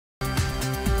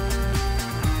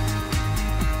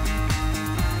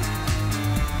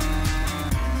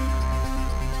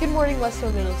morning,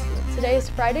 Westfield Middle School. Today is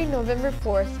Friday, November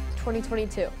 4th,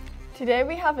 2022. Today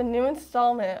we have a new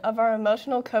installment of our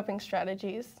emotional coping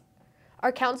strategies.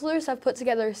 Our counselors have put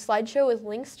together a slideshow with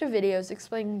links to videos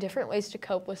explaining different ways to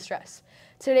cope with stress.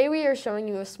 Today we are showing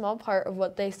you a small part of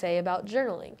what they say about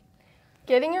journaling.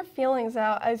 Getting your feelings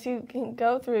out as you can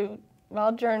go through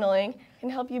while journaling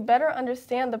can help you better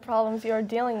understand the problems you are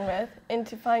dealing with and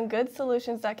to find good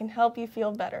solutions that can help you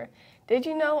feel better. Did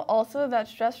you know also that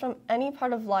stress from any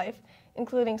part of life,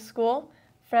 including school,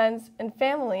 friends, and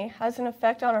family, has an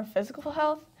effect on our physical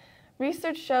health?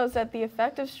 Research shows that the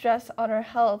effect of stress on our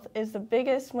health is the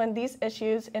biggest when these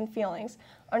issues and feelings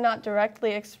are not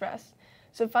directly expressed.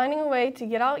 So finding a way to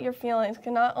get out your feelings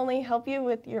can not only help you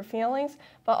with your feelings,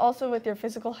 but also with your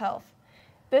physical health.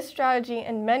 This strategy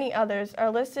and many others are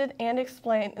listed and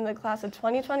explained in the class of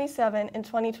 2027 and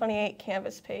 2028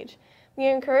 Canvas page. We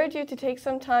encourage you to take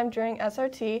some time during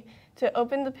SRT to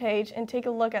open the page and take a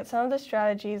look at some of the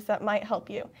strategies that might help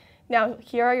you. Now,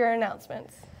 here are your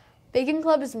announcements. Bacon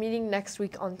Club is meeting next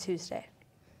week on Tuesday.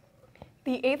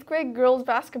 The 8th grade girls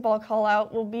basketball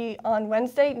call-out will be on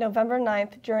Wednesday, November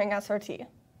 9th during SRT.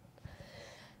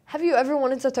 Have you ever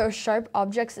wanted to throw sharp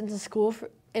objects into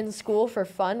school for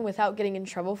fun without getting in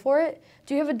trouble for it?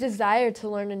 Do you have a desire to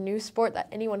learn a new sport that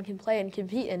anyone can play and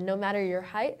compete in, no matter your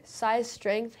height, size,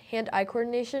 strength, hand-eye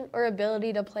coordination, or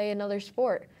ability to play another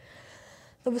sport?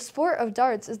 The sport of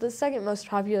darts is the second most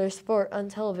popular sport on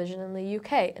television in the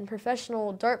UK, and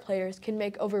professional dart players can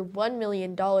make over $1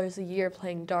 million a year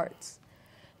playing darts.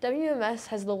 WMS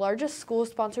has the largest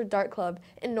school-sponsored dart club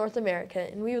in North America,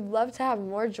 and we would love to have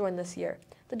more join this year.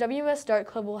 The WMS Dart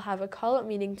Club will have a call-up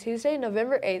meeting Tuesday,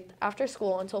 November 8th, after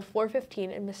school until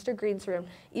 4:15 in Mr. Green's room,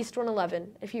 East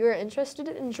 111. If you are interested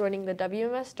in joining the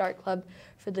WMS Dart Club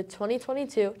for the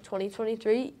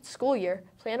 2022-2023 school year,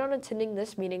 plan on attending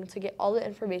this meeting to get all the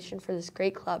information for this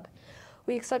great club.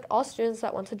 We accept all students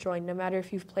that want to join, no matter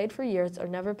if you've played for years or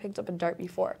never picked up a dart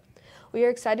before. We are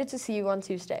excited to see you on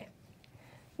Tuesday.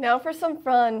 Now for some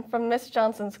fun from Miss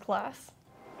Johnson's class.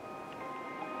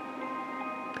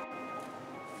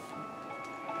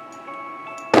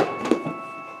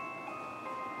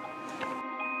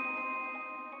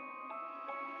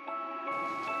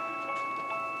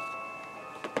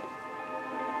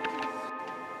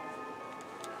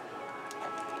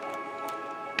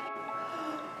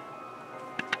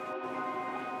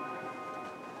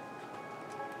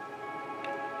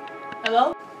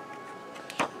 Hello?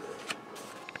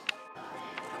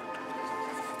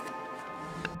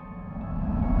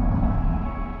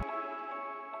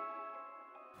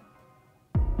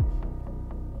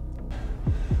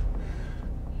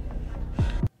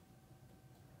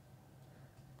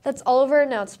 That's all of our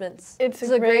announcements. It's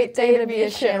a great day to be a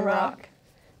Shamrock.